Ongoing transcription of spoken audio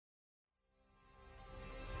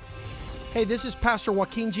Hey, this is Pastor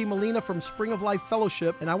Joaquin G. Molina from Spring of Life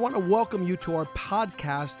Fellowship, and I want to welcome you to our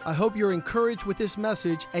podcast. I hope you're encouraged with this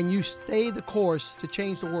message and you stay the course to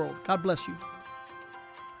change the world. God bless you.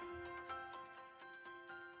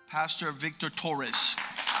 Pastor Victor Torres.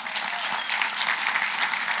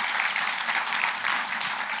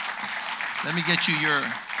 Let me get you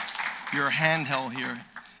your handheld here.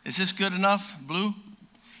 Is this good enough? Blue?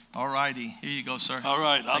 All righty. Here you go, sir. All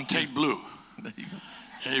right, I'll take blue. There you go.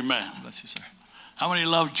 Amen. Bless you, sir. How many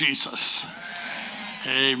love Jesus?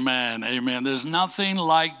 Amen. Amen. There's nothing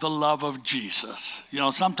like the love of Jesus. You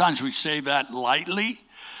know, sometimes we say that lightly,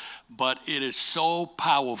 but it is so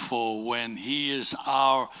powerful when He is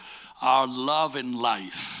our love in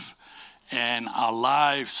life, and our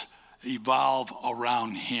lives evolve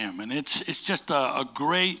around Him. And it's just a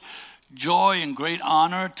great joy and great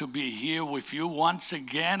honor to be here with you once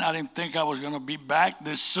again. I didn't think I was going to be back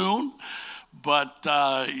this soon. But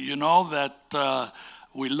you know that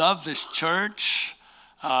we love this church.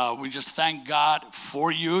 We just thank God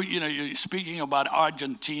for you. You know, you're speaking about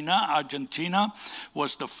Argentina. Argentina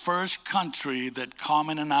was the first country that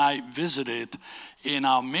Carmen and I visited in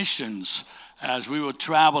our missions. As we were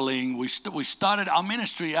traveling, we started, our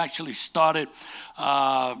ministry actually started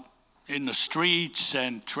in the streets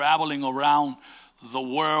and traveling around the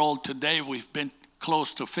world. Today we've been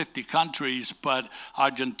close to 50 countries, but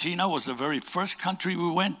Argentina was the very first country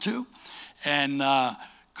we went to. And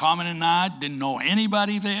Carmen and I didn't know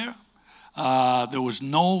anybody there. There was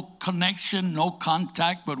no connection, no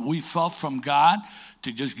contact, but we felt from God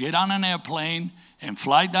to just get on an airplane and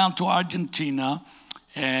fly down to Argentina.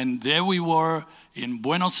 And there we were in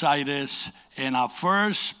Buenos Aires, and our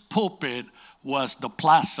first pulpit was the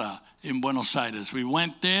plaza in Buenos Aires. We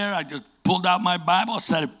went there, I just pulled out my Bible,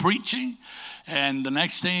 started preaching. And the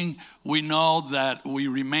next thing we know that we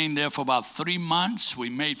remained there for about 3 months. We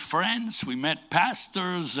made friends, we met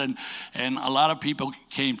pastors, and a lot of people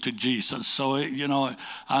came to Jesus. So, you know,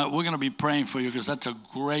 we're going to be praying for you because that's a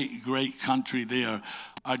great, great country there,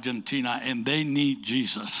 Argentina, and they need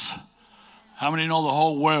Jesus. How many know the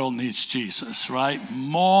whole world needs Jesus, right?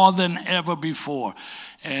 More than ever before.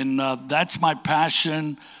 And that's my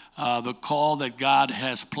passion, the call that God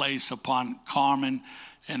has placed upon Carmen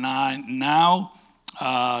and I now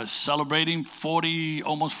celebrating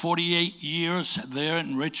almost 48 years there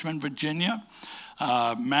in Richmond, Virginia.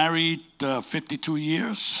 Married 52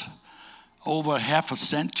 years, over half a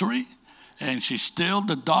century, and she's still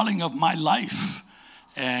the darling of my life.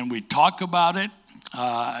 And we talk about it.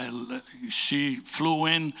 She flew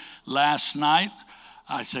in last night.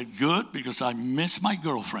 I said, good, because I miss my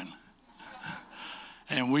girlfriend.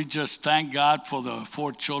 And we just thank God for the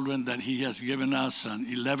 4 children that He has given us, and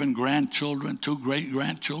 11 grandchildren, 2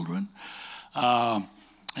 great-grandchildren. And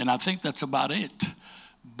I think that's about it.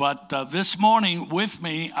 But this morning with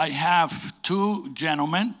me, I have 2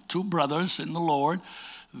 gentlemen, 2 brothers in the Lord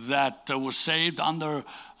that were saved under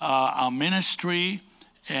our ministry,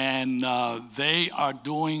 and they are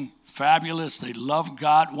doing fabulous. They love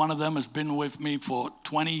God. One of them has been with me for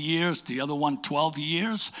 20 years, the other one 12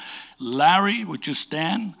 years. Larry, would you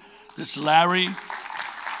stand? This is Larry.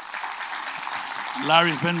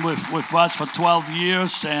 Larry's been with us for 12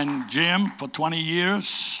 years, and Jim for 20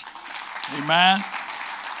 years. Amen.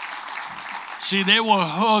 See, they were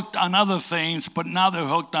hooked on other things, but now they're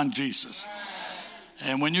hooked on Jesus.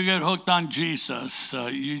 And when you get hooked on Jesus,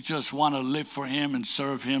 you just want to live for Him and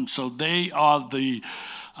serve Him. So they are the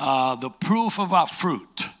proof of our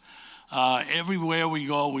fruit. Everywhere we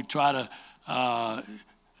go, we try to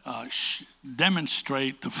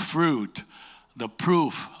demonstrate the fruit, the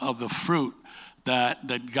proof of the fruit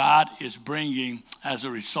that God is bringing as a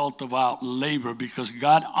result of our labor, because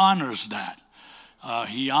God honors that.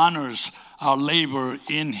 He honors our labor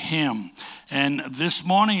in Him. And this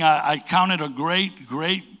morning I counted a great,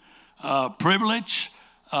 great privilege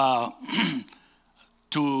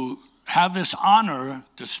to have this honor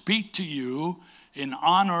to speak to you in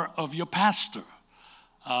honor of your pastor.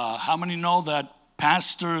 How many know that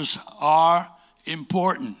pastors are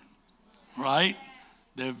important, right?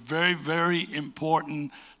 They're very, very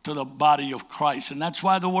important to the body of Christ. And that's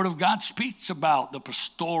why the Word of God speaks about the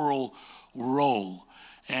pastoral role.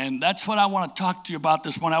 And that's what I want to talk to you about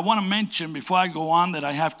this morning. I want to mention before I go on that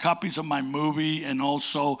I have copies of my movie and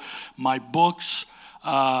also my books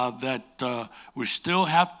that we still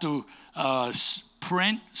have to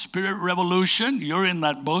print. Spirit Revolution, you're in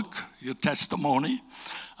that book, your testimony.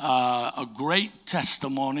 A great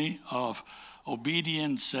testimony of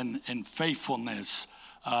obedience and faithfulness.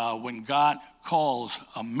 When God calls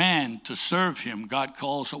a man to serve Him, God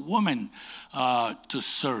calls a woman to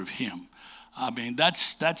serve Him. I mean,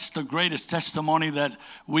 that's the greatest testimony that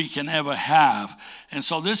we can ever have. And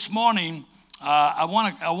so this morning, I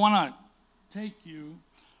want to take you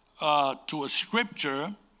to a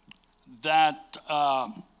scripture that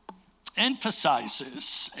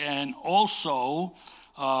emphasizes and also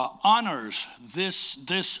honors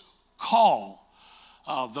this call,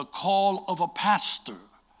 the call of a pastor.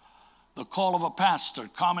 The call of a pastor.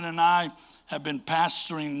 Carmen and I have been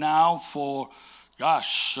pastoring now for,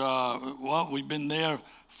 we've been there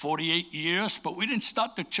 48 years, but we didn't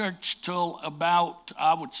start the church till about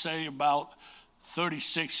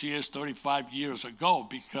 36 years, 35 years ago,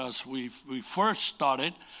 because we first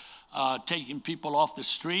started taking people off the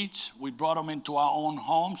streets. We brought them into our own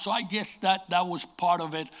home. So I guess that was part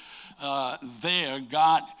of it there.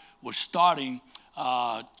 God was starting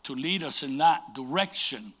to lead us in that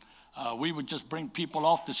direction. We would just bring people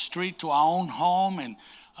off the street to our own home, and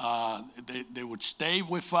they would stay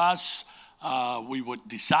with us. We would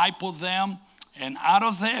disciple them. And out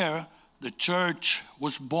of there, the church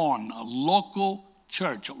was born, a local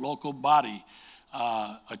church, a local body,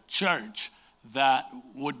 a church that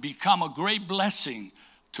would become a great blessing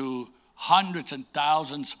to hundreds and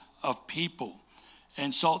thousands of people.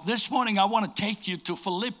 And so this morning, I want to take you to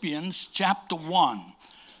Philippians chapter 1.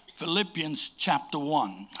 Philippians chapter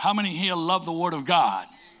 1. How many here love the Word of God?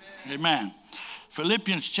 Amen.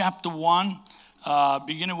 Philippians chapter 1,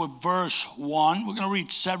 beginning with verse 1. We're going to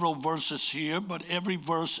read several verses here, but every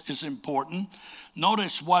verse is important.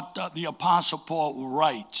 Notice what the Apostle Paul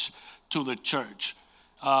writes to the church.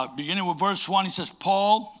 Beginning with verse 1, he says,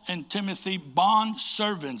 Paul and Timothy, bond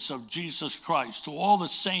servants of Jesus Christ, to all the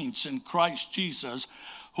saints in Christ Jesus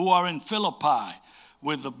who are in Philippi,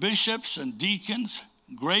 with the bishops and deacons,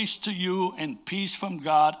 grace to you and peace from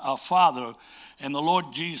God our Father and the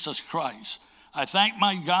Lord Jesus Christ. I thank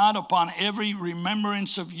my God upon every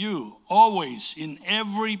remembrance of you, always in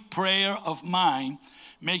every prayer of mine,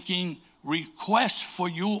 making requests for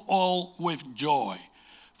you all with joy,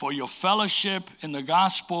 for your fellowship in the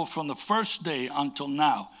gospel from the first day until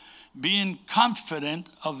now, being confident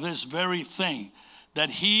of this very thing, that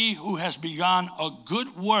he who has begun a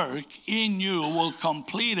good work in you will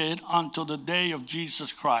complete it until the day of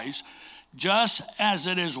Jesus Christ, just as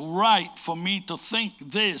it is right for me to think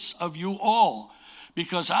this of you all,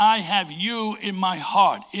 because I have you in my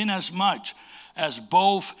heart, inasmuch as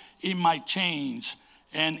both in my chains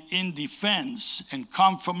and in defense and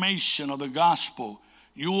confirmation of the gospel,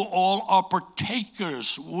 you all are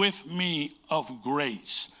partakers with me of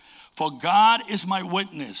grace. For God is my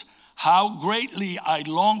witness, how greatly I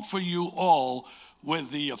long for you all with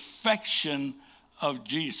the affection of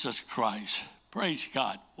Jesus Christ. Praise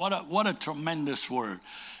God. What a tremendous word.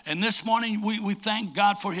 And this morning we thank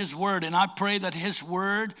God for his word. And I pray that his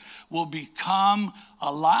word will become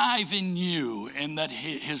alive in you and that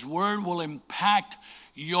his word will impact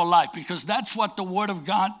your life, because that's what the word of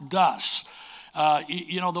God does.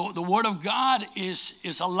 The word of God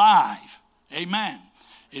is alive. Amen.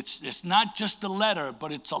 It's not just a letter,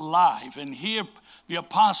 but it's alive. And here the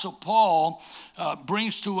Apostle Paul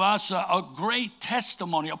brings to us a great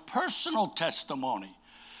testimony, a personal testimony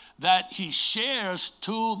that he shares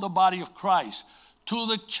to the body of Christ, to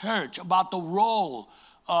the church, about the role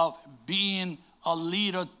of being a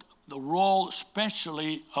leader, the role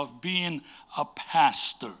especially of being a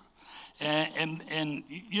pastor. And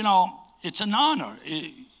it's an honor.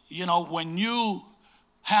 When you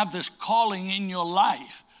have this calling in your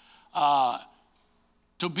life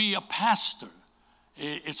to be a pastor,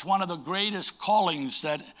 it's one of the greatest callings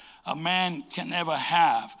that a man can ever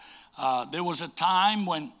have. There was a time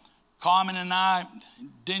when Carmen and I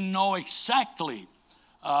didn't know exactly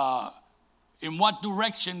in what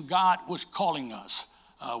direction God was calling us.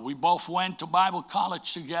 We both went to Bible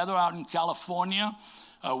college together out in California.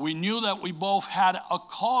 We knew that we both had a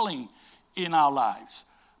calling in our lives.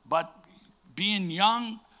 But being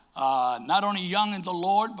young, not only young in the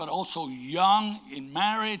Lord, but also young in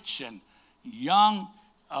marriage and young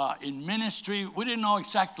in ministry, we didn't know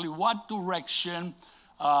exactly what direction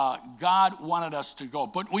God wanted us to go.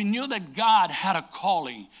 But we knew that God had a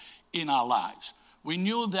calling in our lives. We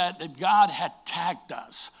knew that God had tagged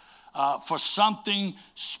us for something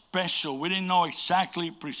special. We didn't know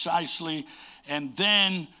exactly, precisely. And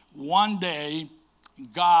then one day,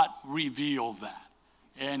 God revealed that.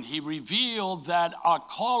 And he revealed that our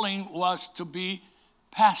calling was to be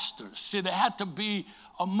pastors. See, there had to be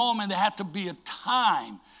a moment, there had to be a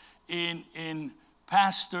time in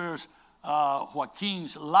Pastor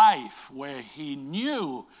Joaquin's life where he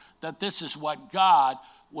knew that this is what God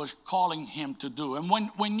was calling him to do. And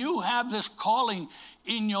when you have this calling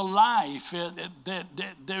in your life,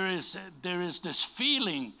 there is this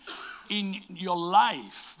feeling in your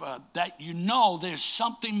life that you know there's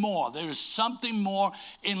something more. There is something more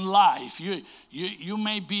in life. You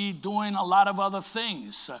may be doing a lot of other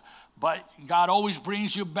things, but God always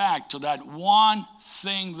brings you back to that one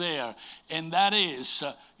thing there, and that is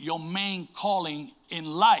your main calling in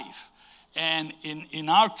life. And in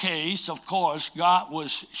our case, of course, God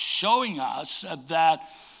was showing us that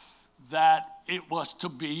it was to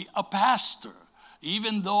be a pastor.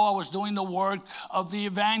 Even though I was doing the work of the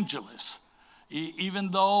evangelist,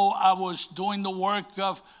 even though I was doing the work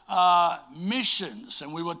of missions,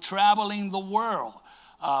 and we were traveling the world,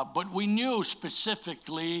 but we knew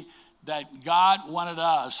specifically that God wanted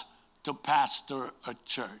us to pastor a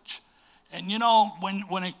church. And you know,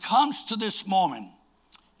 when it comes to this moment,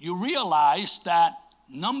 you realize that,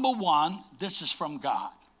 number one, this is from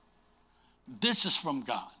God. This is from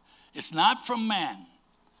God. It's not from man.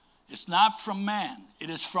 It's not from man. It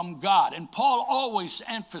is from God. And Paul always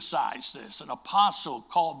emphasized this, an apostle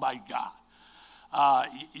called by God.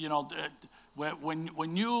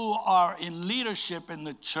 When you are in leadership in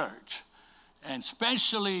the church, and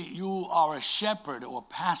especially you are a shepherd or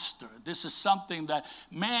a pastor, this is something that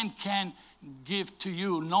man can give to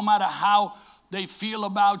you, no matter how they feel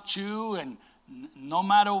about you, and no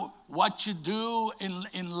matter what you do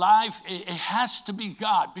in life, it has to be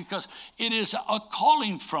God, because it is a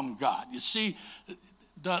calling from God. You see,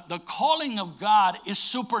 the calling of God is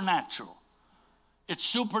supernatural. It's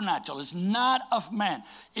supernatural. It's not of man.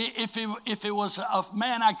 If it was of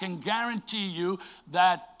man, I can guarantee you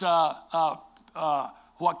that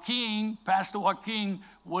Pastor Joaquin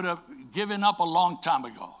would have given up a long time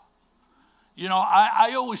ago. You know,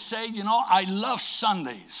 I always say, I love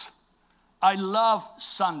Sundays. I love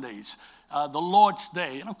Sundays, the Lord's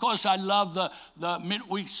Day. And of course, I love the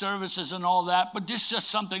midweek services and all that, but there's just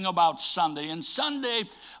something about Sunday. And Sunday,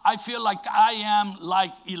 I feel like I am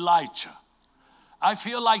like Elijah. I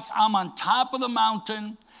feel like I'm on top of the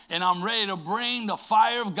mountain, and I'm ready to bring the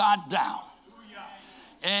fire of God down.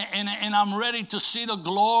 And I'm ready to see the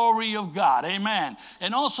glory of God. Amen.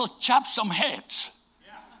 And also chop some heads,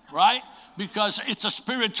 right? Because it's a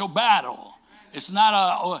spiritual battle. It's not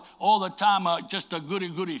all the time just a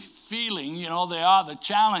goody-goody feeling. You know, there are the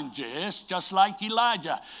challenges, just like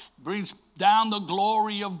Elijah. Brings down the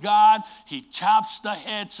glory of God. He chops the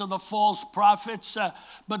heads of the false prophets.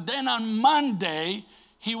 But then on Monday,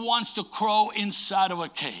 he wants to crawl inside of a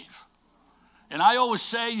cave. And I always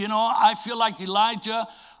say, I feel like Elijah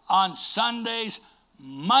on Sundays.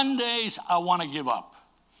 Mondays, I want to give up.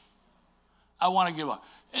 I want to give up.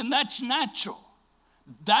 And that's natural.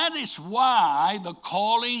 That is why the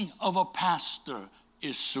calling of a pastor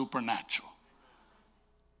is supernatural.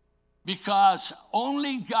 Because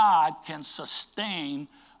only God can sustain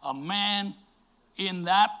a man in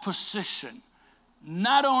that position.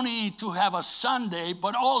 Not only to have a Sunday,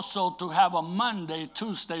 but also to have a Monday,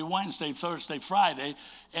 Tuesday, Wednesday, Thursday, Friday,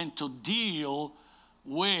 and to deal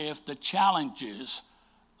with the challenges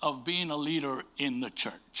of being a leader in the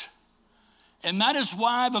church. And that is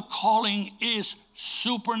why the calling is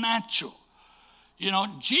supernatural.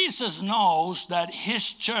 Jesus knows that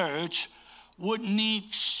his church would need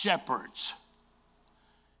shepherds.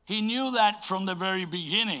 He knew that from the very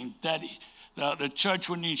beginning, that the church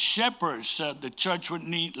would need shepherds, the church would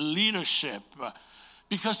need leadership,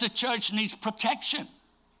 because the church needs protection.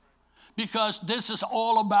 Because this is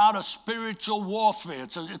all about a spiritual warfare.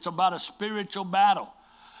 It's about a spiritual battle.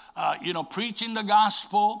 Preaching the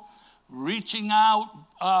gospel, reaching out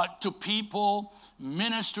to people,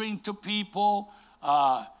 ministering to people,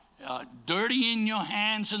 dirtying your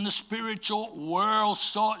hands in the spiritual world,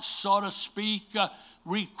 so to speak,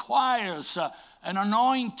 requires an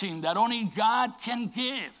anointing that only God can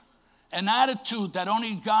give, an attitude that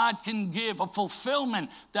only God can give, a fulfillment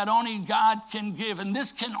that only God can give. And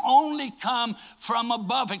this can only come from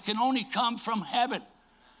above. It can only come from heaven.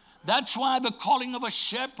 That's why the calling of a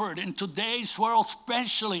shepherd in today's world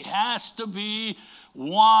especially has to be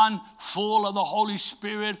one full of the Holy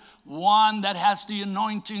Spirit, one that has the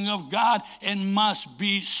anointing of God, and must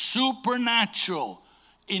be supernatural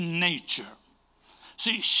in nature.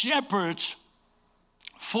 See, shepherds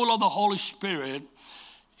full of the Holy Spirit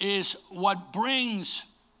is what brings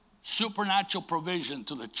supernatural provision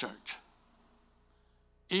to the church.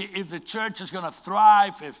 If the church is going to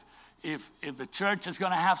thrive, if the church is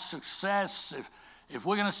going to have success, if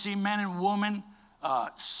we're going to see men and women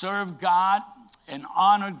serve God and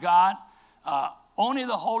honor God, only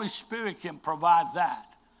the Holy Spirit can provide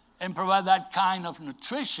that, and provide that kind of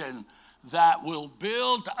nutrition that will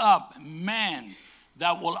build up men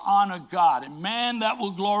that will honor God, and men that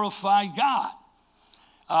will glorify God.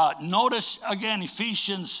 Notice again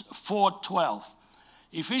Ephesians 4:12.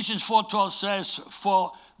 Ephesians 4:12 says,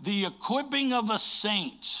 for the equipping of the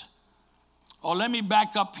saints. Or let me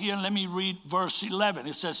back up here and let me read verse 11.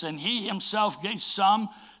 It says, and he himself gave some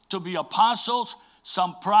to be apostles,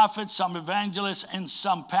 some prophets, some evangelists, and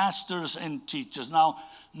some pastors and teachers. Now,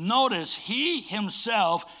 notice he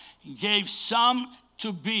himself gave some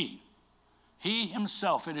to be. He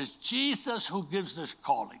himself. It is Jesus who gives this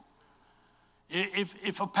calling.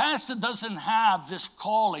 If a pastor doesn't have this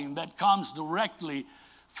calling that comes directly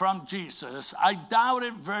from Jesus, I doubt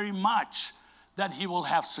it very much that he will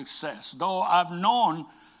have success. Though I've known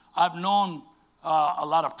a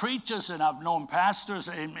lot of preachers, and I've known pastors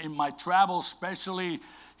in my travels, especially,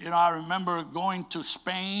 I remember going to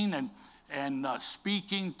Spain and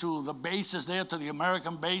speaking to the bases there, to the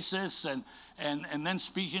American bases, and then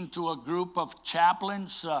speaking to a group of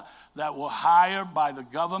chaplains that were hired by the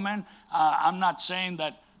government. I'm not saying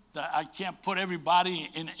that I can't put everybody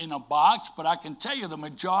in a box, but I can tell you the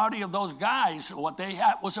majority of those guys, what they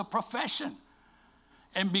had was a profession.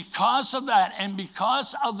 And because of that, and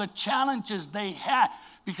because of the challenges they had,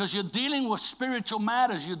 because you're dealing with spiritual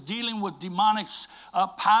matters, you're dealing with demonic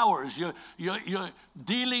powers, you're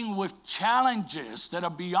dealing with challenges that are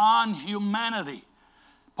beyond humanity.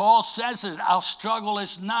 Paul says it, our struggle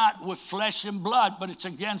is not with flesh and blood, but it's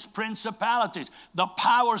against principalities, the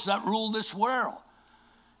powers that rule this world.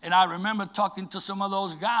 And I remember talking to some of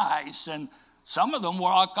those guys, and some of them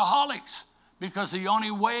were alcoholics, because the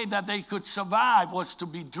only way that they could survive was to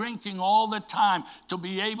be drinking all the time, to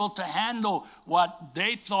be able to handle what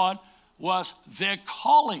they thought was their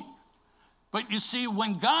calling. But you see,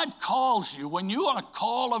 when God calls you, when you are a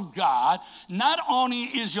call of God, not only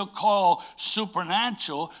is your call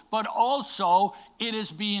supernatural, but also it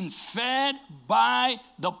is being fed by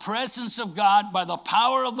the presence of God, by the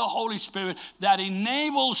power of the Holy Spirit that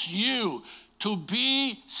enables you to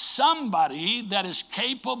be somebody that is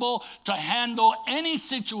capable to handle any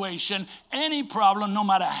situation, any problem, no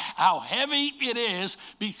matter how heavy it is,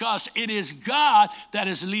 because it is God that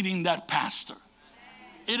is leading that pastor.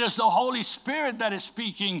 It is the Holy Spirit that is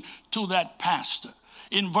speaking to that pastor.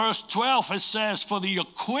 In verse 12, it says, for the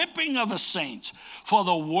equipping of the saints, for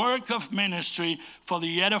the work of ministry, for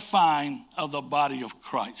the edifying of the body of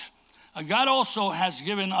Christ. God also has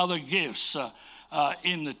given other gifts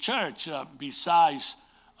in the church besides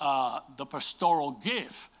the pastoral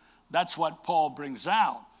gift. That's what Paul brings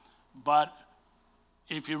out. But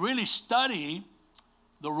if you really study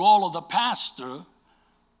the role of the pastor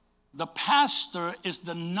is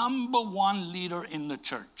the number one leader in the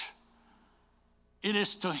church. It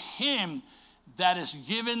is to him that is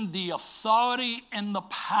given the authority and the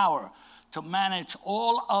power to manage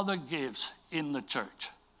all other gifts in the church.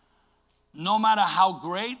 No matter how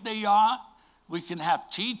great they are, we can have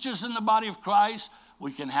teachers in the body of Christ.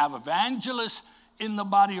 We can have evangelists in the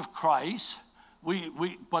body of Christ.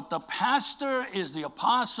 But the pastor is the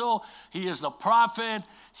apostle. He is the prophet.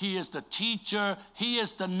 He is the teacher. He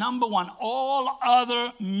is the number one. All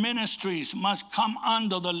other ministries must come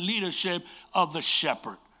under the leadership of the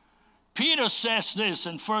shepherd. Peter says this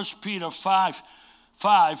in 1 Peter 5,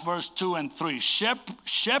 verse 2 and 3.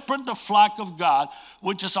 Shepherd the flock of God,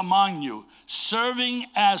 which is among you, serving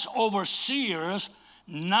as overseers,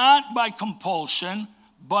 not by compulsion,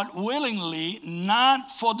 but willingly,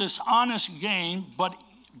 not for dishonest gain,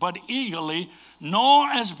 but eagerly, nor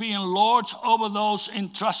as being lords over those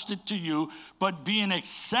entrusted to you, but being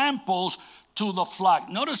examples to the flock.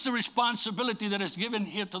 Notice the responsibility that is given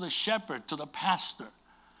here to the shepherd, to the pastor.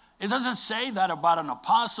 It doesn't say that about an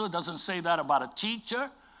apostle. It doesn't say that about a teacher.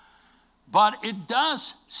 But it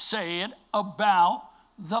does say it about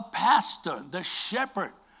the pastor, the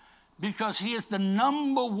shepherd, because he is the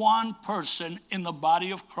number one person in the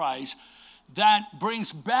body of Christ that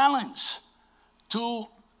brings balance to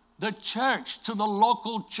the church, to the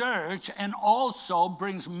local church, and also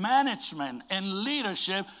brings management and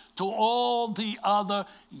leadership to all the other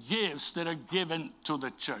gifts that are given to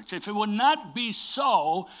the church. If it would not be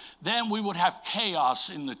so, then we would have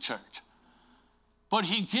chaos in the church. But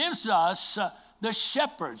he gives us the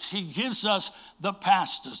shepherds. He gives us the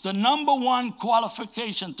pastors. The number one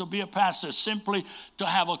qualification to be a pastor is simply to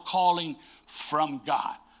have a calling from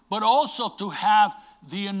God, but also to have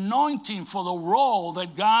the anointing for the role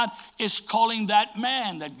that God is calling that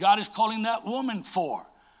man, that God is calling that woman for.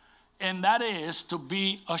 And that is to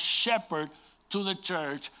be a shepherd to the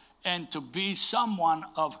church and to be someone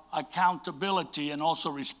of accountability and also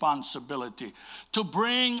responsibility. To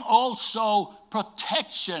bring also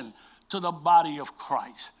protection to the body of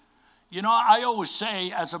Christ. You know, I always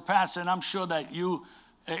say as a pastor, and I'm sure that you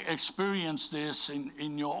experience this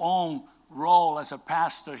in your own role as a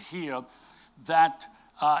pastor here, that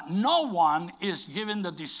no one is given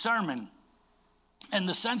the discernment and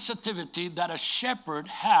the sensitivity that a shepherd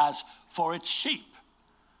has for its sheep.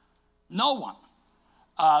 No one.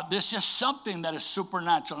 There's just something that is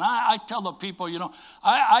supernatural. And I tell the people, you know,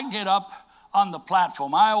 I get up on the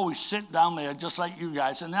platform. I always sit down there just like you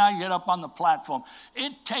guys, and then I get up on the platform.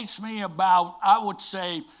 It takes me about, I would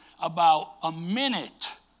say, about a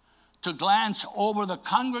minute to glance over the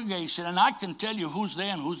congregation, and I can tell you who's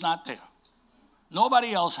there and who's not there.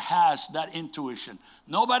 Nobody else has that intuition.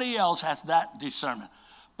 Nobody else has that discernment.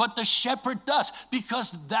 But the shepherd does,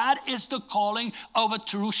 because that is the calling of a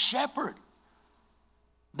true shepherd.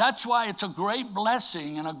 That's why it's a great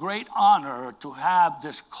blessing and a great honor to have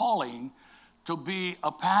this calling to be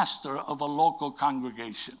a pastor of a local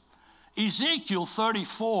congregation. Ezekiel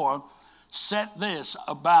 34 said this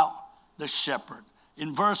about the shepherd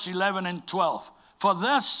in verse 11 and 12. For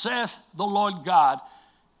thus saith the Lord God,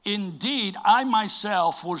 indeed I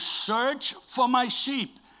myself will search for my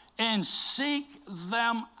sheep and seek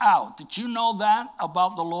them out. Did you know that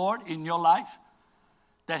about the Lord in your life?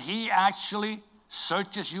 That he actually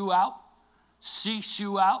searches you out, seeks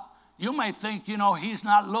you out. You may think, you know, he's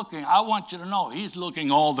not looking. I want you to know he's looking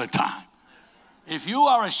all the time. If you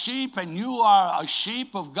are a sheep and you are a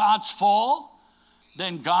sheep of God's fold,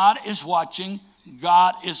 then God is watching,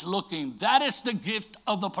 God is looking. That is the gift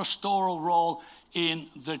of the pastoral role in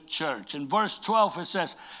the church. In verse 12 it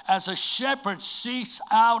says, as a shepherd seeks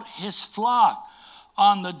out his flock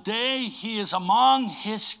on the day he is among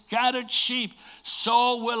his scattered sheep,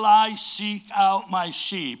 so will I seek out my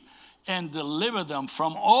sheep and deliver them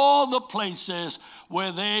from all the places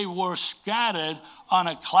where they were scattered on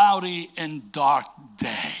a cloudy and dark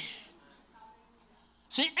day.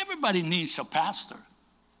 See, everybody needs a pastor.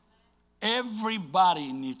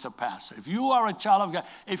 Everybody needs a pastor. If you are a child of God,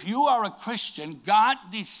 if you are a Christian, God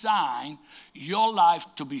designed your life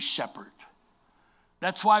to be shepherd.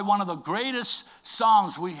 That's why one of the greatest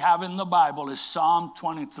Psalms we have in the Bible is Psalm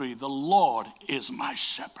 23. The Lord is my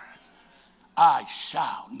shepherd. I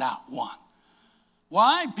shall not want.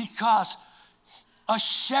 Why? Because a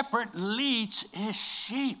shepherd leads his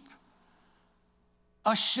sheep.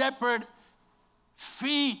 A shepherd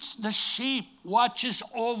feeds the sheep, watches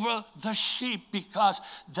over the sheep, because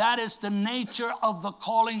that is the nature of the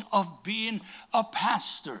calling of being a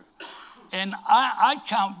pastor. And I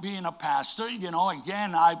count being a pastor, you know,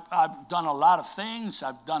 again, I've done a lot of things.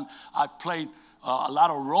 I've played a lot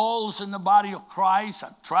of roles in the body of Christ.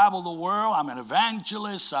 I've traveled the world. I'm an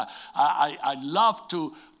evangelist. I love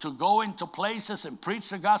to go into places and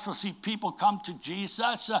preach the gospel, see people come to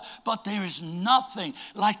Jesus. But there is nothing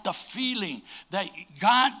like the feeling that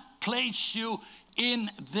God placed you in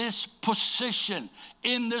this position,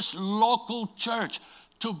 in this local church,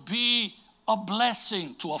 to be a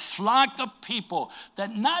blessing to a flock of people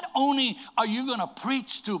that not only are you going to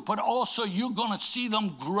preach to, but also you're going to see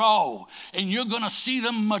them grow and you're going to see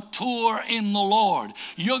them mature in the Lord.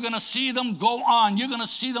 You're going to see them go on. You're going to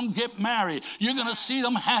see them get married. You're going to see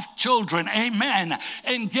them have children. Amen.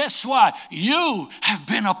 And guess what? You have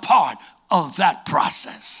been a part of that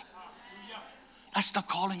process. That's the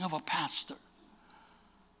calling of a pastor.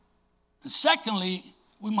 And secondly,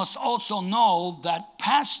 we must also know that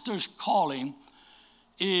pastor's calling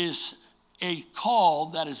is a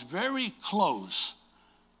call that is very close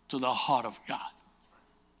to the heart of God.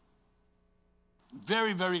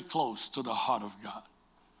 Very, very close to the heart of God.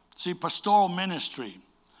 See, pastoral ministry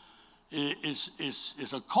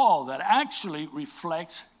is a call that actually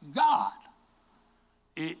reflects God.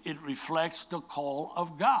 It reflects the call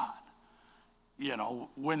of God. You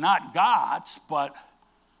know, we're not gods, but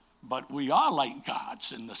we are like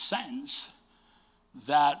gods in the sense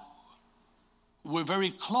that we're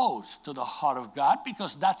very close to the heart of God,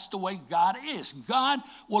 because that's the way God is. God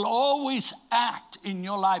will always act in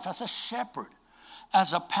your life as a shepherd,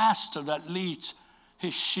 as a pastor that leads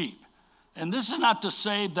his sheep. And this is not to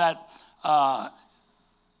say that, there are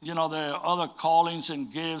other callings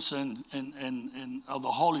and gifts and of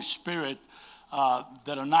the Holy Spirit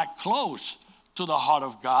that are not close to the heart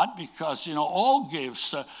of God, because, all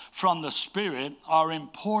gifts from the Spirit are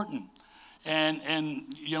important. And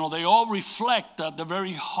they all reflect the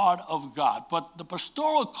very heart of God. But the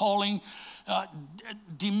pastoral calling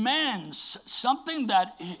demands something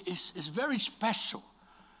that is very special.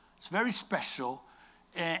 It's very special,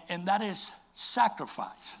 and that is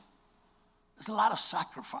sacrifice. There's a lot of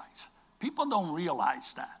sacrifice. People don't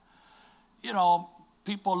realize that.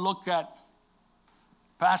 People look at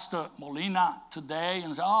Pastor Molina today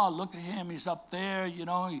and say, oh, look at him, he's up there, you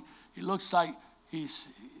know, he looks like he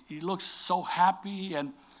looks so happy,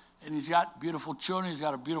 and he's got beautiful children, he's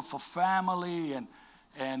got a beautiful family, and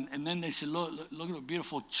then they say, look at the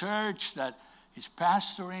beautiful church that he's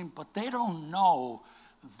pastoring, but they don't know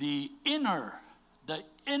the inner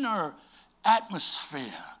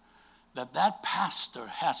atmosphere that pastor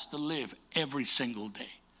has to live every single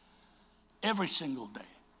day. Every single day.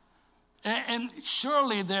 And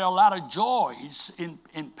surely there are a lot of joys in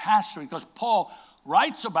pastoring, because Paul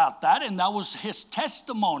writes about that, and that was his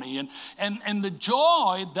testimony. And the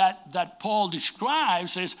joy that Paul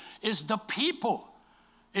describes is the people.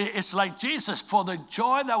 It's like Jesus, for the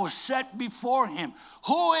joy that was set before him.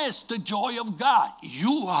 Who is the joy of God?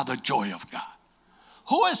 You are the joy of God.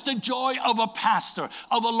 Who is the joy of a pastor,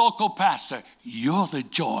 of a local pastor? You're the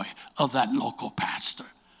joy of that local pastor.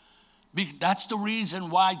 That's the reason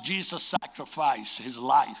why Jesus sacrificed his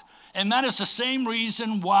life. And that is the same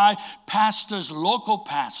reason why pastors, local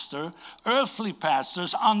pastor, earthly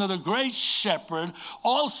pastors under the great shepherd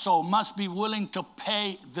also must be willing to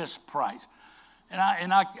pay this price. And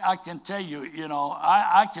I can tell you, you know,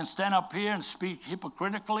 I can stand up here and speak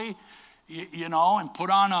hypocritically, you know, and put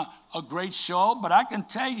on a great show, but I can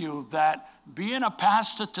tell you that being a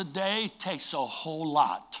pastor today takes a whole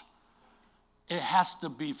lot. It has to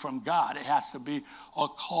be from God. It has to be a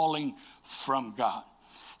calling from God.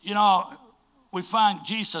 You know, we find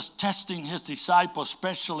Jesus testing his disciples,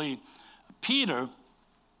 especially Peter,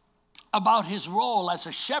 about his role as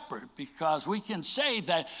a shepherd, because we can say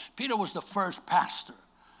that Peter was the first pastor.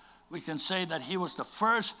 We can say that he was the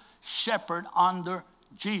first shepherd under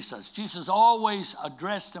Jesus. Jesus always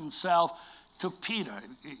addressed himself to Peter.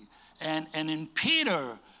 And in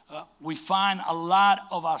Peter, we find a lot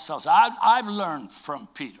of ourselves. I've learned from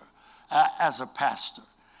Peter as a pastor.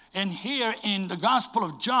 And here in the Gospel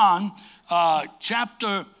of John,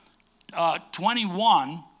 chapter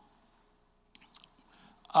 21,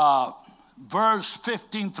 verse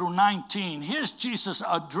 15 through 19, here's Jesus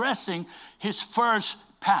addressing his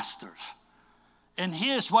first pastors. And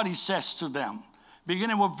here's what he says to them,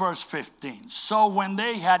 beginning with verse 15. So when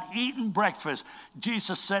they had eaten breakfast,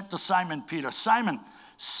 Jesus said to Simon Peter, Simon,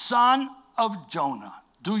 son of Jonah,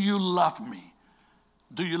 do you love me?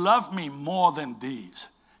 Do you love me more than these?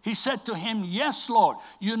 He said to him, yes, Lord,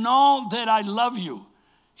 you know that I love you.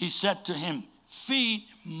 He said to him, feed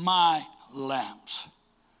my lambs.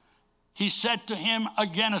 He said to him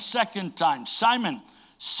again a second time, Simon,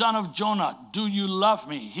 son of Jonah, do you love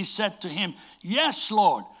me? He said to him, yes,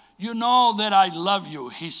 Lord, you know that I love you.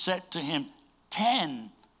 He said to him,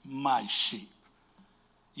 tend my sheep.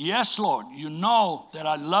 Yes, Lord, you know that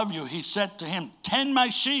I love you. He said to him, tend my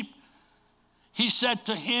sheep. He said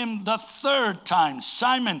to him the third time,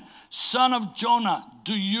 Simon, son of Jonah,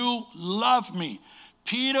 do you love me?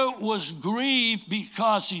 Peter was grieved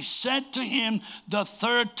because he said to him the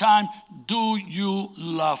third time, do you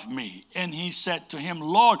love me? And he said to him,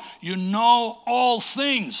 Lord, you know all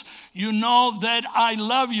things. You know that I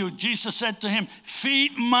love you. Jesus said to him,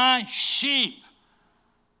 feed my sheep.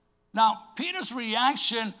 Now, Peter's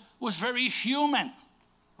reaction was very human,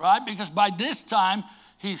 right? Because by this time,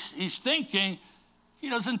 he's thinking, he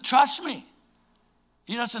doesn't trust me.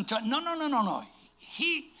 He doesn't trust. No.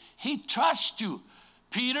 He trusts you,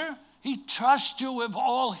 Peter. He trusts you with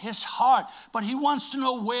all his heart, but he wants to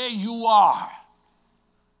know where you are.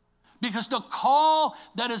 Because the call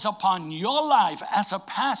that is upon your life as a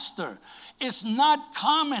pastor is not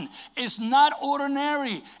common. It's not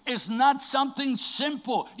ordinary. It's not something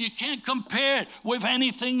simple. You can't compare it with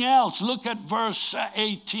anything else. Look at verse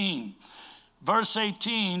 18. Verse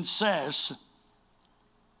 18 says,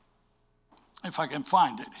 if I can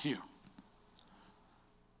find it here.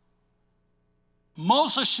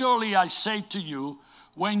 Most assuredly I say to you,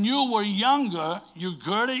 when you were younger, you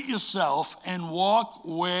girded yourself and walked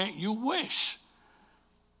where you wish.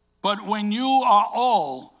 But when you are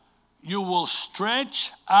old, you will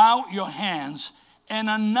stretch out your hands, and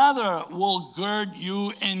another will gird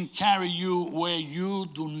you and carry you where you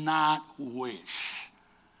do not wish.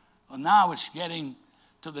 Well, now it's getting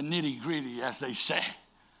to the nitty-gritty, as they say.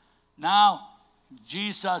 Now,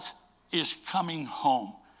 Jesus is coming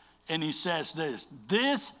home, and he says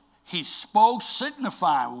this he spoke,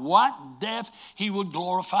 signifying what death he would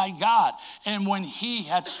glorify God. And when he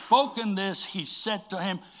had spoken this, he said to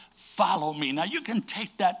him, follow me. Now, you can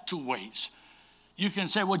take that two ways. You can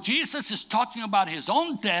say, well, Jesus is talking about his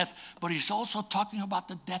own death, but he's also talking about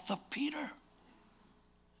the death of Peter.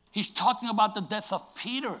 He's talking about the death of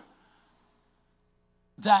Peter.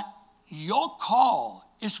 That your call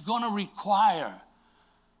is going to require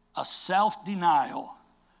a self-denial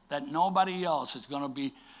that nobody else is going to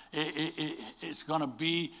be, it's going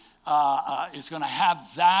to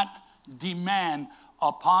have that demand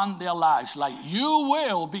upon their lives. Like you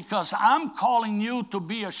will, because I'm calling you to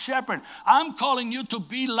be a shepherd. I'm calling you to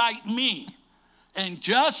be like me. And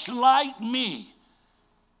just like me,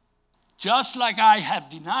 just like I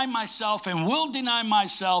have denied myself and will deny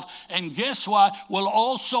myself, and guess what? Will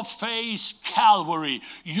also face Calvary.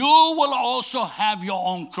 You will also have your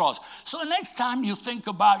own cross. So the next time you think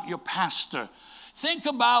about your pastor, think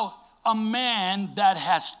about a man that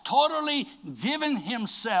has totally given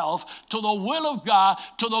himself to the will of God,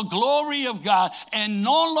 to the glory of God, and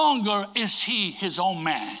no longer is he his own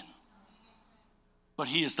man, but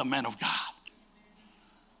he is the man of God.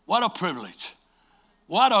 What a privilege.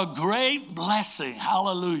 What a great blessing.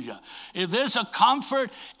 Hallelujah. If there's a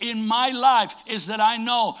comfort in my life, is that I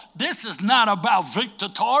know this is not about Victor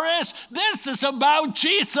Torres. This is about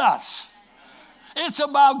Jesus. It's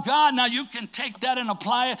about God. Now you can take that and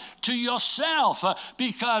apply it to yourself,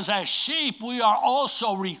 because as sheep, we are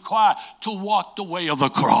also required to walk the way of the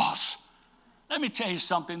cross. Let me tell you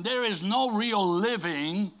something. There is no real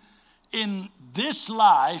living in this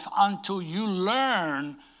life until you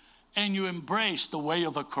learn and you embrace the way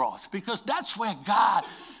of the cross, because that's where God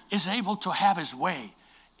is able to have his way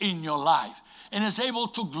in your life and is able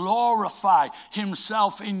to glorify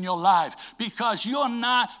himself in your life, because you're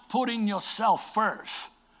not putting yourself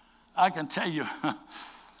first. I can tell you,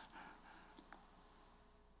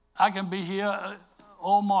 I can be here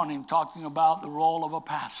all morning talking about the role of a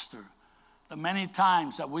pastor, the many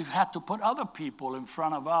times that we've had to put other people in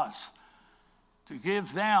front of us to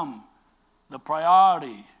give them the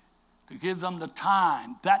priority, to give them the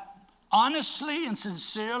time that honestly and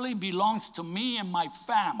sincerely belongs to me and my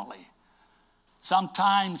family.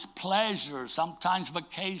 Sometimes pleasure, sometimes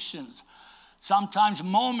vacations, sometimes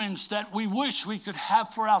moments that we wish we could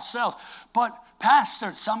have for ourselves. But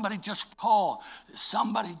pastor, somebody just called,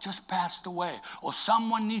 somebody just passed away, or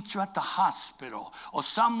someone needs you at the hospital, or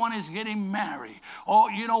someone is getting married, or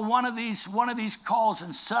one of these calls,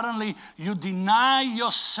 and suddenly you deny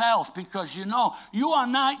yourself because you know you are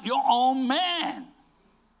not your own man.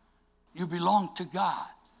 You belong to God.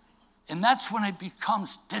 And that's when it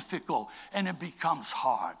becomes difficult and it becomes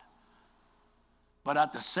hard. But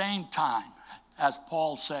at the same time, as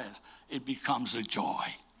Paul says, it becomes a joy.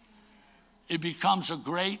 It becomes a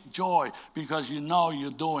great joy because you know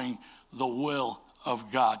you're doing the will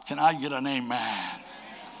of God. Can I get an amen?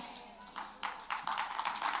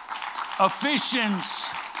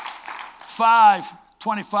 Ephesians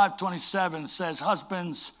 5:25-27 says,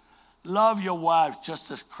 husbands, love your wives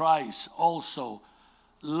just as Christ also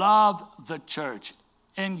loved the church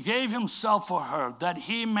and gave himself for her, that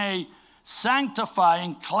he may sanctify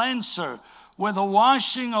and cleanse her with the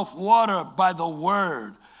washing of water by the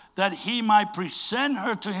word, that he might present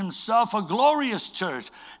her to himself a glorious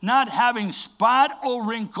church, not having spot or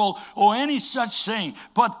wrinkle or any such thing,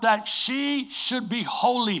 but that she should be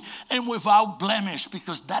holy and without blemish,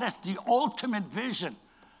 because that is the ultimate vision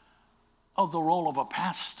of the role of a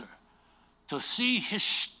pastor, to see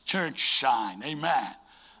his church shine. Amen.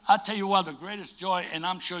 I tell you what, the greatest joy, and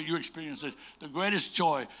I'm sure you experience this, the greatest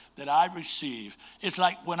joy that I receive is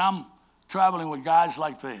like when I'm traveling with guys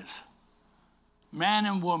like this, men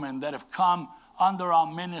and women that have come under our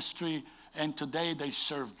ministry, and today they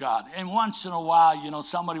serve God. And once in a while,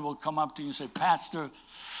 somebody will come up to you and say, Pastor,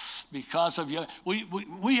 because of you,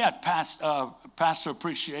 we had pastor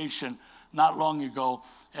appreciation not long ago,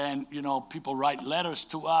 and people write letters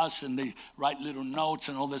to us and they write little notes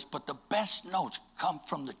and all this, but the best notes come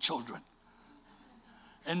from the children.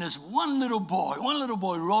 And there's one little boy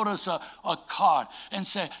wrote us a card and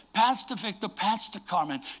said, Pastor Victor, Pastor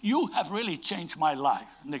Carmen, you have really changed my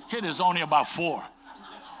life. And the kid is only about 4.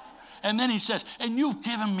 And then he says, and you've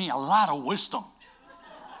given me a lot of wisdom.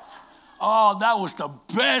 Oh, that was the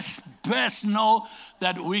best note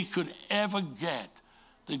that we could ever get.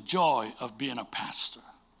 The joy of being a pastor.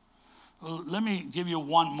 Well, let me give you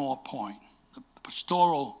one more point. The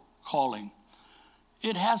pastoral calling.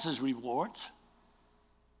 It has its rewards.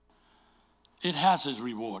 It has its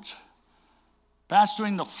rewards.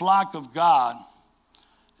 Pastoring the flock of God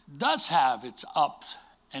does have its ups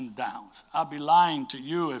and downs. I'd be lying to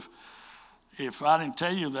you if I didn't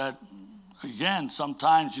tell you that, again,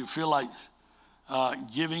 sometimes you feel like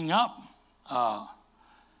giving up.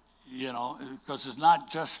 Because it's not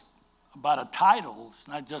just about a title. It's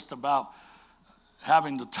not just about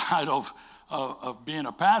having the title of being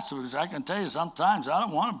a pastor. Because I can tell you sometimes I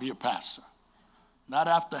don't want to be a pastor. Not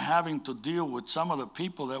after having to deal with some of the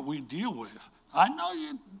people that we deal with. I know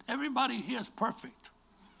everybody here is perfect.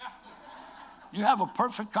 You have a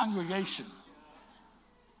perfect congregation.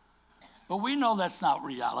 But we know that's not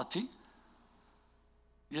reality.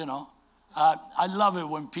 You know, I love it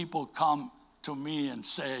when people come to me and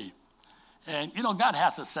say, and you know, God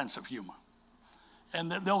has a sense of humor.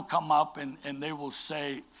 And they'll come up and they will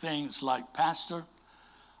say things like, Pastor,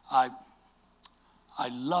 I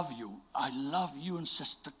love you. I love you and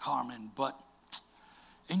Sister Carmen, but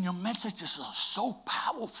and your messages are so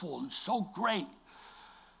powerful and so great,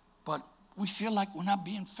 but we feel like we're not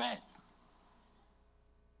being fed.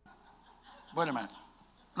 Wait a minute.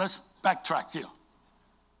 Let's backtrack here.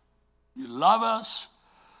 You love us.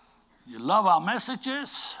 You love our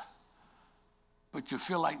messages, but you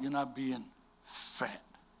feel like you're not being fed.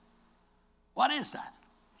 What is that?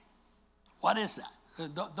 What is that?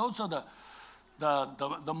 Those are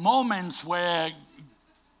the moments where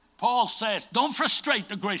Paul says, don't frustrate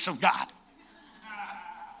the grace of God.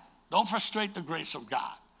 Don't frustrate the grace of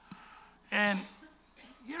God. And,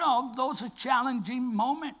 you know, those are challenging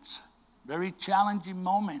moments, very challenging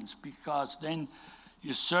moments, because then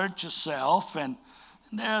you search yourself, and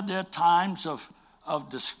there are times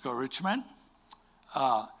of discouragement.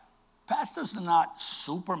 Pastors are not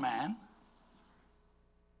Superman.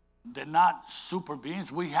 They're not super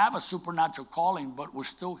beings. We have a supernatural calling, but we're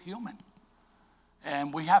still human.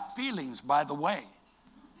 And we have feelings, by the way.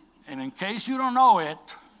 And in case you don't know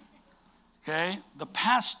it, okay, the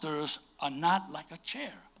pastors are not like a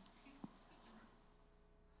chair.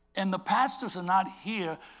 And the pastors are not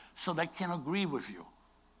here so they can agree with you.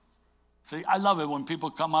 See, I love it when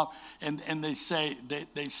people come up and they say,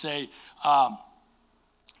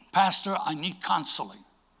 Pastor, I need counseling.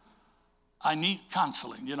 I need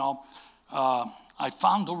counseling. You know, I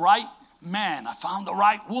found the right man. I found the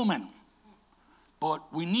right woman.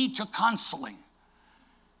 But we need your counseling.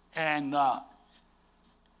 And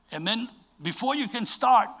then before you can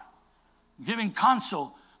start giving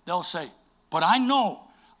counsel, they'll say, but I know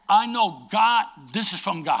God, this is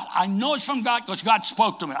from God. I know it's from God because God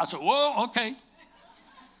spoke to me. I said, whoa, okay.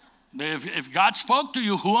 If God spoke to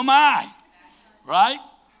you, who am I? Right?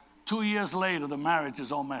 2 years later, the marriage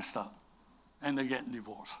is all messed up and they're getting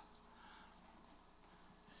divorced.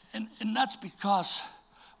 And that's because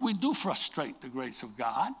we do frustrate the grace of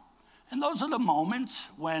God. And those are the moments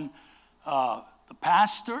when the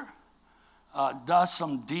pastor does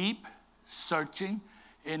some deep searching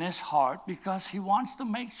in his heart, because he wants to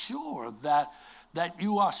make sure that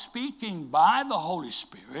you are speaking by the Holy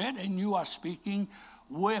Spirit and you are speaking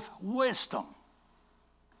with wisdom,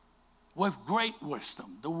 with great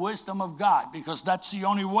wisdom, the wisdom of God, because that's the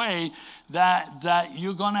only way that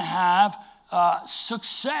you're going to have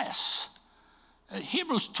success.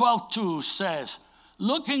 Hebrews 12:2 says,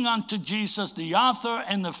 looking unto Jesus, the author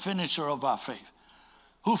and the finisher of our faith,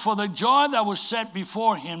 who for the joy that was set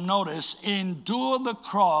before him, notice, endured the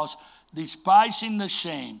cross, despising the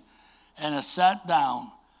shame, and has sat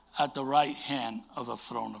down at the right hand of the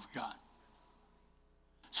throne of God.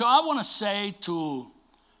 So I want to say to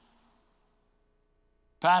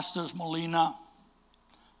Pastors Molina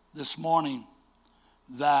this morning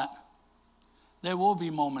that there will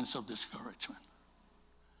be moments of discouragement.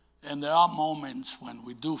 And there are moments when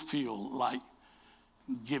we do feel like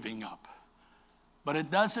giving up. But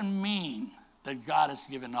it doesn't mean that God has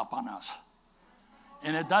given up on us.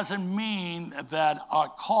 And it doesn't mean that our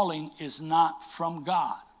calling is not from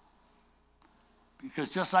God.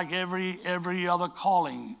 Because just like every other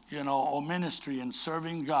calling, you know, or ministry in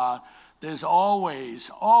serving God, there's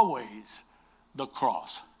always the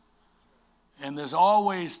cross. And there's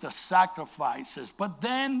always the sacrifices. But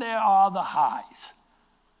then there are the highs.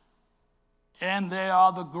 And there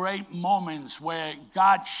are the great moments where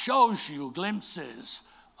God shows you glimpses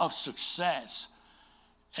of success.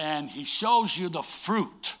 And he shows you the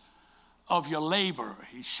fruit of your labor.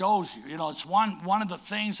 He shows you. You know, it's one of the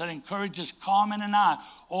things that encourages Carmen and I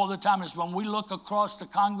all the time is when we look across the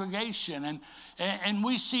congregation and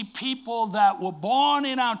we see people that were born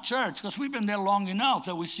in our church, because we've been there long enough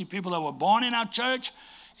that we see people that were born in our church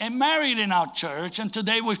and married in our church, and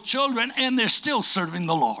today with children, and they're still serving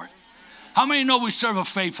the Lord. How many know we serve a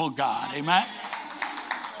faithful God? Amen?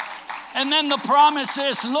 And then the promise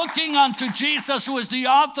is looking unto Jesus, who is the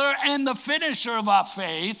author and the finisher of our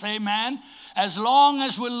faith. Amen? As long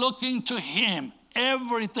as we're looking to him,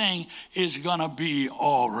 everything is going to be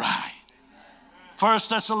all right. 1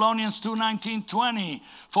 Thessalonians 2:19-20.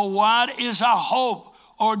 For what is our hope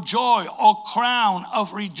or joy or crown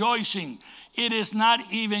of rejoicing? It is not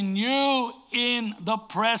even you in the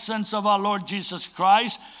presence of our Lord Jesus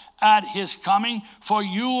Christ at his coming, for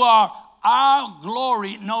you are our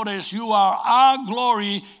glory. Notice, you are our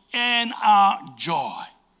glory and our joy.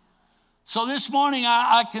 So this morning,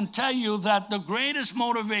 I can tell you that the greatest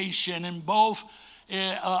motivation in both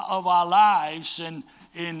of our lives, and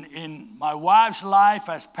in my wife's life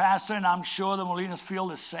as pastor, and I'm sure the Molinas feel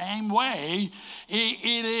the same way,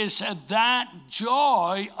 it is that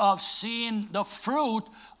joy of seeing the fruit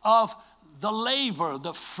of the labor,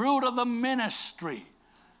 the fruit of the ministry.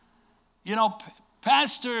 You know,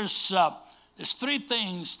 pastors, there's three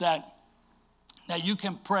things that you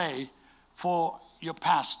can pray for your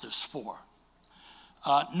pastors for.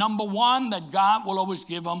 Number one, that God will always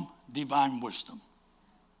give them divine wisdom.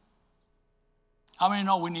 How many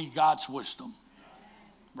know we need God's wisdom?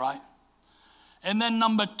 Right? And then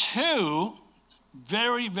number two,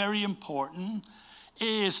 very, very important,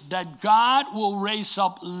 is that God will raise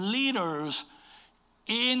up leaders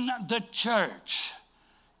in the church,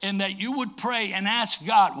 and that you would pray and ask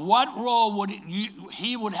God what role would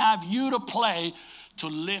he would have you to play to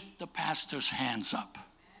lift the pastor's hands up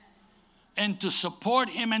and to support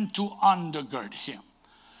him and to undergird him.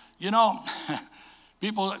 You know,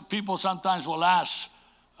 people sometimes will ask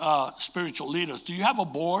spiritual leaders, do you have a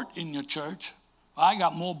board in your church? I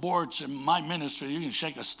got more boards in my ministry you can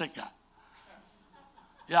shake a stick at.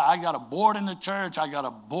 Yeah, I got a board in the church. I got a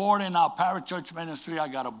board in our parachurch ministry. I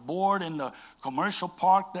got a board in the commercial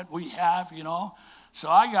park that we have, you know. So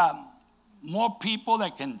I got more people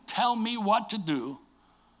that can tell me what to do.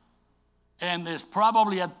 And there's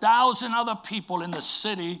probably 1,000 other people in the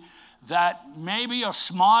city that maybe are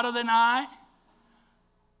smarter than I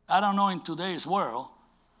don't know in today's world,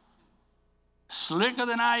 slicker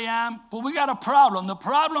than I am, but we got a problem. The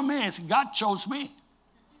problem is God chose me.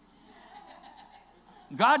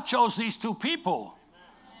 God chose these two people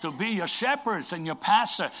to be your shepherds and your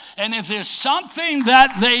pastor. And if there's something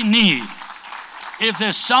that they need,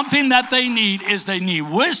 is they need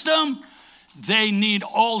wisdom. They need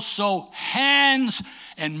also hands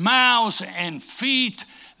and mouths and feet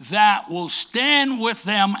that will stand with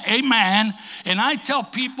them. Amen. And I tell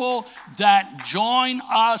people that join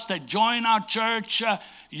us, that join our church,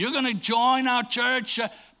 you're going to join our church,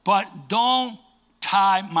 but don't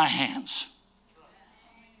tie my hands.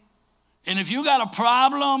 And if you got a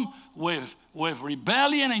problem with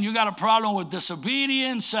rebellion, and you got a problem with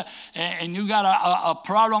disobedience, and you got a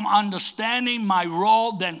problem understanding my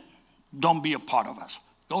role, then don't be a part of us.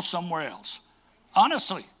 Go somewhere else.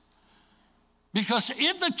 Honestly. Because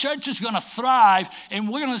if the church is going to thrive, and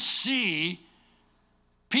we're going to see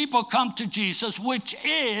people come to Jesus, which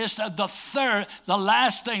is the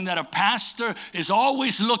last thing that a pastor is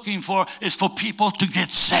always looking for, is for people to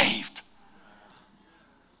get saved.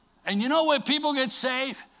 And you know where people get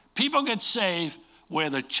saved? People get saved where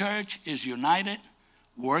the church is united,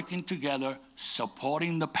 working together,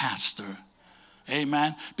 supporting the pastor.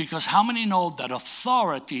 Amen. Because how many know that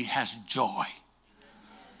authority has joy?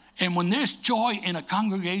 And when there's joy in a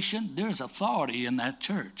congregation, there's authority in that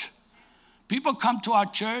church. People come to our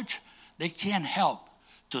church, they can't help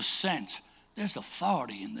to sense there's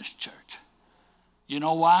authority in this church. You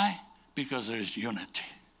know why? Because there's unity.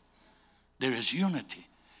 There is unity.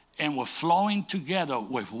 And we're flowing together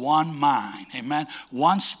with one mind, amen?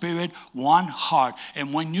 One spirit, one heart.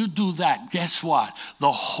 And when you do that, guess what?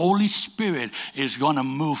 The Holy Spirit is going to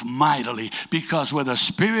move mightily, because where the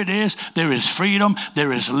Spirit is, there is freedom,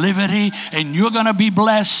 there is liberty, and you're going to be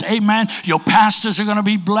blessed, amen? Your pastors are going to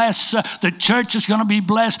be blessed. The church is going to be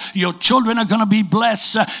blessed. Your children are going to be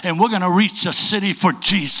blessed. And we're going to reach the city for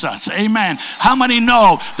Jesus, amen? How many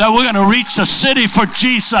know that we're going to reach the city for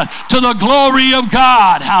Jesus to the glory of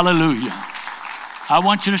God? Hallelujah. I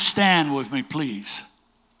want you to stand with me, please.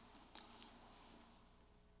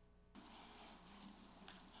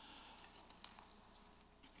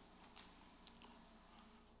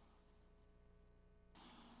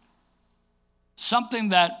 Something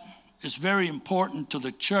that is very important to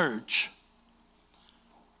the church,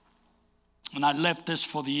 and I left this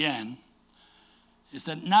for the end, is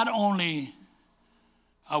that not only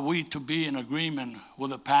are we to be in agreement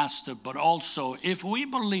with a pastor, but also if we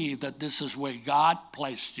believe that this is where God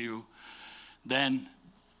placed you, then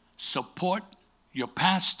support your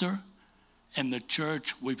pastor and the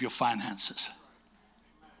church with your finances.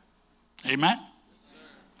 Amen?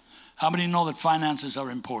 How many know that finances are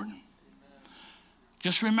important?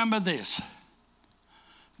 Just remember this.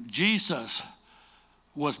 Jesus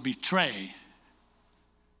was betrayed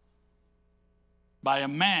by a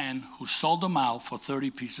man who sold him out for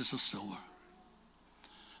 30 pieces of silver.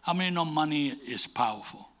 How many know money is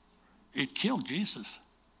powerful? It killed Jesus.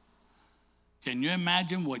 Can you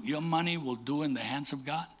imagine what your money will do in the hands of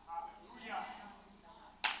God?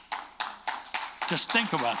 Just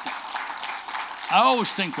think about that. I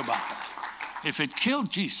always think about that. If it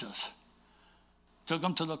killed Jesus, took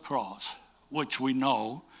him to the cross, which we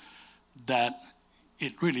know that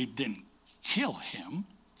it really didn't kill him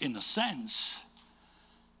in a sense,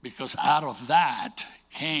 because out of that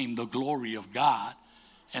came the glory of God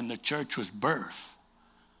and the church was birthed.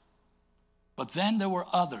 But then there were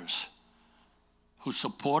others who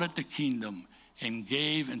supported the kingdom and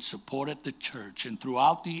gave and supported the church. And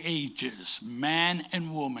throughout the ages, man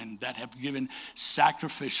and woman that have given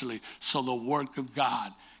sacrificially so the work of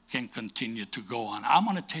God can continue to go on. I'm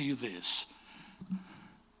going to tell you this.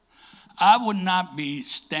 I would not be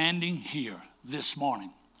standing here this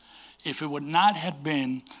morning if it would not have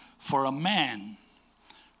been for a man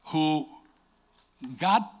who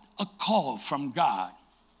got a call from God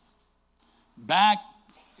back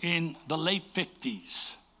in the late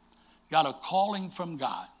 50s. Got a calling from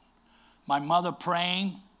God. My mother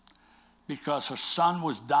praying because her son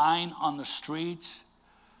was dying on the streets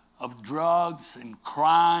of drugs and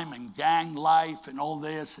crime and gang life and all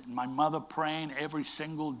this. And my mother praying every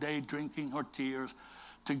single day, drinking her tears,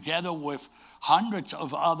 together with hundreds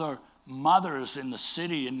of other mothers in the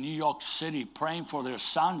city, in New York City, praying for their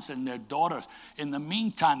sons and their daughters. In the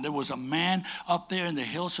meantime, there was a man up there in the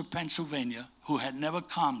hills of Pennsylvania who had never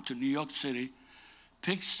come to New York City,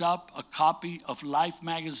 picks up a copy of Life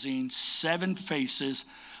magazine, 7 Faces,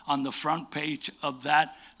 on the front page of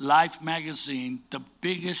that Life magazine, the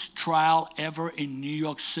biggest trial ever in New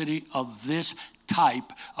York City of this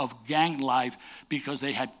type of gang life, because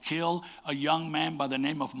they had killed a young man by the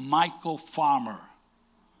name of Michael Farmer.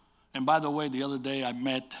 And by the way, the other day I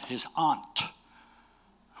met his aunt,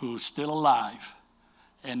 who's still alive,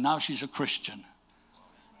 and now she's a Christian,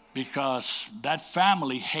 because that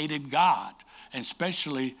family hated God, and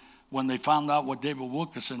especially when they found out what David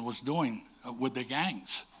Wilkerson was doing with the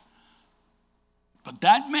gangs. But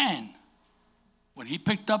that man, when he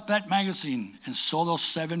picked up that magazine and saw those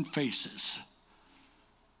 7 faces,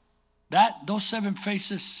 those 7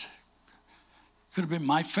 faces could have been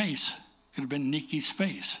my face, could have been Nikki's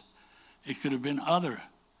face. It could have been other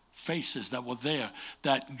faces that were there,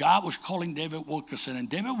 that God was calling David Wilkerson. And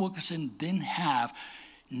David Wilkerson didn't have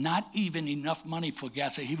not even enough money for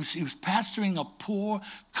gas. He was pastoring a poor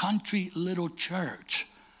country little church.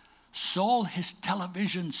 Sold his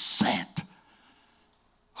television set.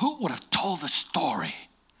 Who would have told the story?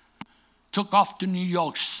 Took off to New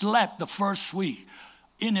York, slept the first week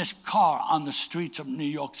in his car on the streets of New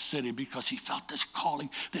York City because he felt this calling,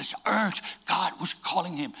 this urge. God was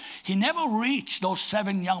calling him. He never reached those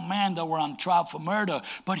 7 young men that were on trial for murder,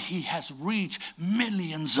 but he has reached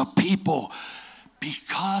millions of people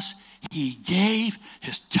because he gave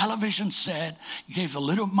his television set, gave the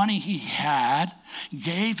little money he had,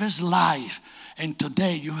 gave his life. And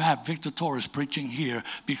today you have Victor Torres preaching here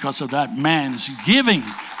because of that man's giving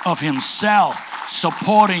of himself,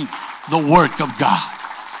 supporting the work of God.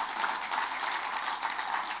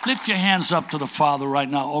 Lift your hands up to the Father right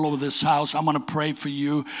now all over this house. I'm going to pray for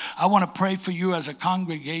you. I want to pray for you as a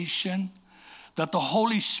congregation that the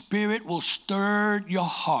Holy Spirit will stir your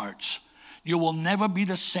hearts. You will never be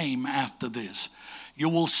the same after this. You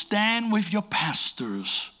will stand with your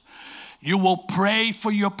pastors. You will pray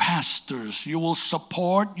for your pastors. You will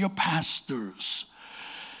support your pastors.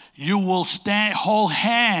 You will hold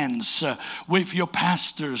hands with your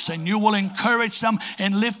pastors, and you will encourage them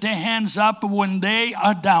and lift their hands up when they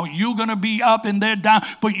are down. You're going to be up and they're down,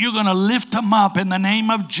 but you're going to lift them up in the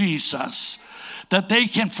name of Jesus, that they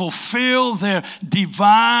can fulfill their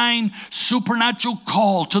divine supernatural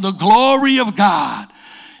call to the glory of God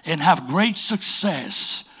and have great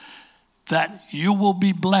success, that you will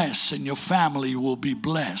be blessed and your family will be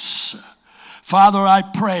blessed. Father, I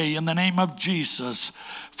pray in the name of Jesus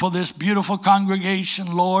for this beautiful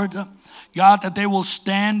congregation, Lord, God, that they will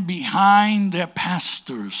stand behind their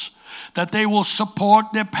pastors, that they will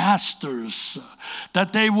support their pastors,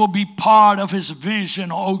 that they will be part of his vision,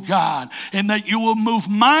 oh God, and that you will move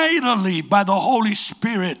mightily by the Holy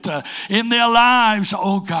Spirit in their lives,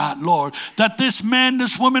 oh God, Lord, that this man,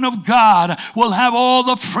 this woman of God will have all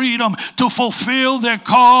the freedom to fulfill their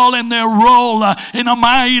call and their role in a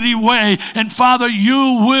mighty way. And Father,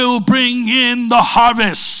 you will bring in the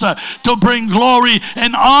harvest to bring glory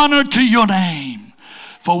and honor to your name.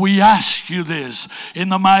 For we ask you this in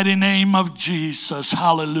the mighty name of Jesus.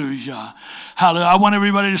 Hallelujah. Hallelujah. I want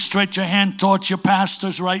everybody to stretch your hand towards your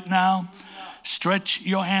pastors right now. Stretch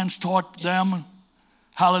your hands toward them.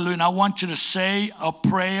 Hallelujah. And I want you to say a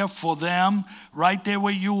prayer for them right there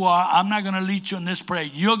where you are. I'm not going to lead you in this prayer.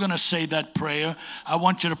 You're going to say that prayer. I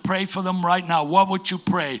want you to pray for them right now. What would you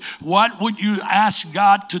pray? What would you ask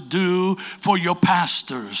God to do for your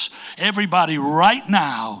pastors? Everybody right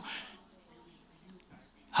now.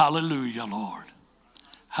 Hallelujah, Lord.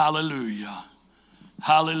 Hallelujah.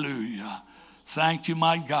 Hallelujah. Thank you,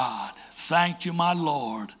 my God. Thank you, my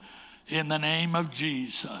Lord. In the name of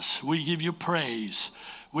Jesus, we give you praise.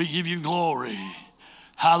 We give you glory.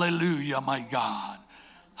 Hallelujah, my God.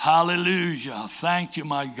 Hallelujah. Thank you,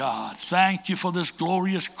 my God. Thank you for this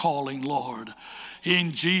glorious calling, Lord.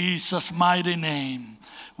 In Jesus' mighty name,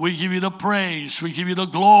 we give you the praise. We give you the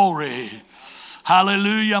glory.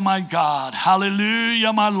 Hallelujah, my God.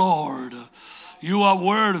 Hallelujah, my Lord. You are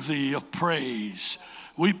worthy of praise.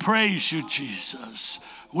 We praise you, Jesus.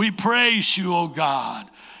 We praise you, oh God.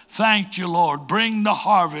 Thank you, Lord. Bring the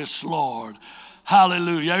harvest, Lord.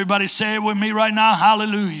 Hallelujah. Everybody say it with me right now.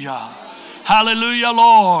 Hallelujah. Hallelujah,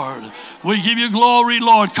 Lord. We give you glory,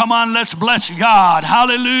 Lord. Come on, let's bless God.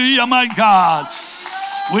 Hallelujah, my God.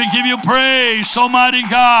 We give you praise, Almighty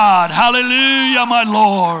God. Hallelujah, my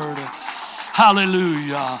Lord.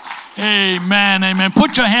 Hallelujah. Amen, amen.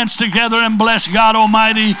 Put your hands together and bless God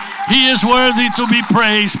Almighty. He is worthy to be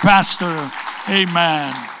praised, Pastor.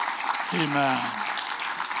 Amen. Amen.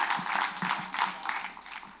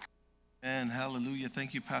 And hallelujah.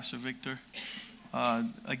 Thank you, Pastor Victor.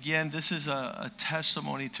 Again, this is a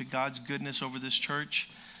testimony to God's goodness over this church.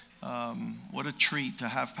 What a treat to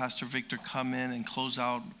have Pastor Victor come in and close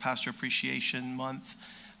out Pastor Appreciation Month.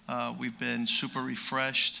 We've been super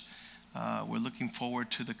refreshed. We're looking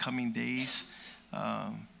forward to the coming days.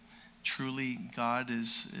 Truly, God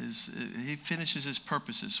He finishes His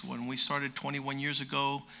purposes. When we started 21 years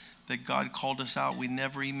ago, that God called us out, we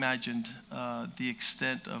never imagined the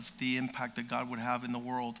extent of the impact that God would have in the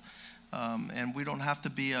world. And we don't have to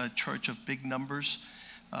be a church of big numbers.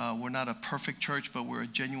 We're not a perfect church, but we're a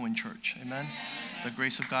genuine church. Amen. The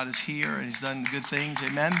grace of God is here, and He's done good things.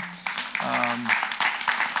 Amen.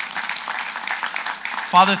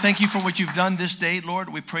 Father, thank you for what you've done this day, Lord.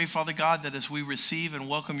 We pray, Father God, that as we receive and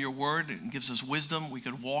welcome your word, it gives us wisdom. We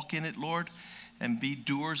could walk in it, Lord, and be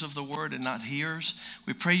doers of the word and not hearers.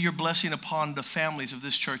 We pray your blessing upon the families of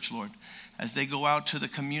this church, Lord, as they go out to the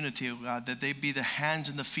community, oh God, that they be the hands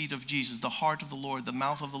and the feet of Jesus, the heart of the Lord, the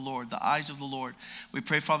mouth of the Lord, the eyes of the Lord. We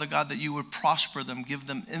pray, Father God, that you would prosper them, give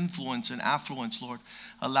them influence and affluence, Lord.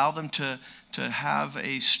 Allow them to have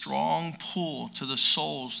a strong pull to the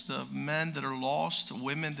souls, the men that are lost, the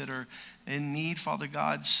women that are in need, Father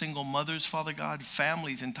God, single mothers, Father God,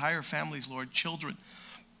 families, entire families, Lord, children,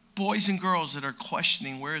 boys and girls that are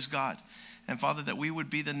questioning, where is God? And Father, that we would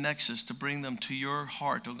be the nexus to bring them to your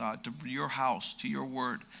heart, oh God, to your house, to your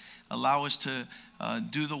word. Allow us to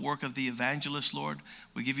do the work of the evangelist, Lord.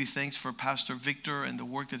 We give you thanks for Pastor Victor and the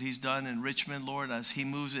work that he's done in Richmond, Lord, as he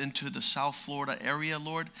moves into the South Florida area,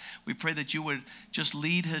 Lord. We pray that you would just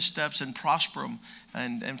lead his steps and prosper him.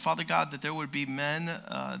 And Father God, that there would be men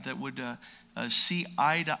that would see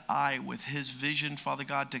eye to eye with his vision, Father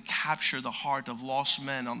God, to capture the heart of lost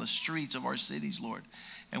men on the streets of our cities, Lord.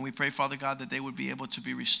 And we pray, Father God, that they would be able to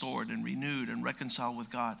be restored and renewed and reconciled with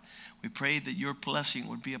God. We pray that your blessing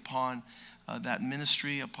would be upon that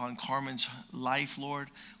ministry, upon Carmen's life, Lord.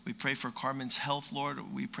 We pray for Carmen's health, Lord.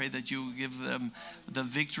 We pray that you give them the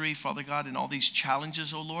victory, Father God, in all these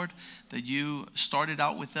challenges, oh Lord, that you started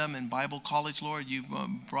out with them in Bible college, Lord. You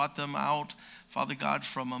brought them out, Father God,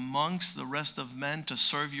 from amongst the rest of men to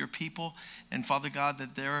serve your people. And Father God,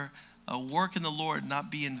 that their work in the Lord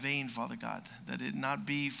not be in vain, Father God, that it not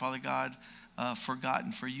be, Father God,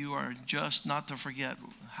 forgotten. For you are just not to forget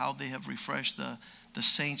how they have refreshed the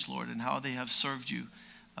saints, Lord, and how they have served you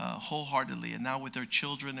wholeheartedly. And now with their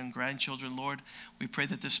children and grandchildren, Lord, we pray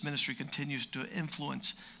that this ministry continues to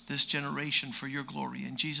influence this generation for your glory.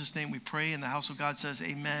 In Jesus' name we pray, and the house of God says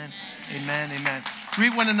amen, amen, amen.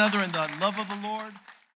 Greet one another in the love of the Lord.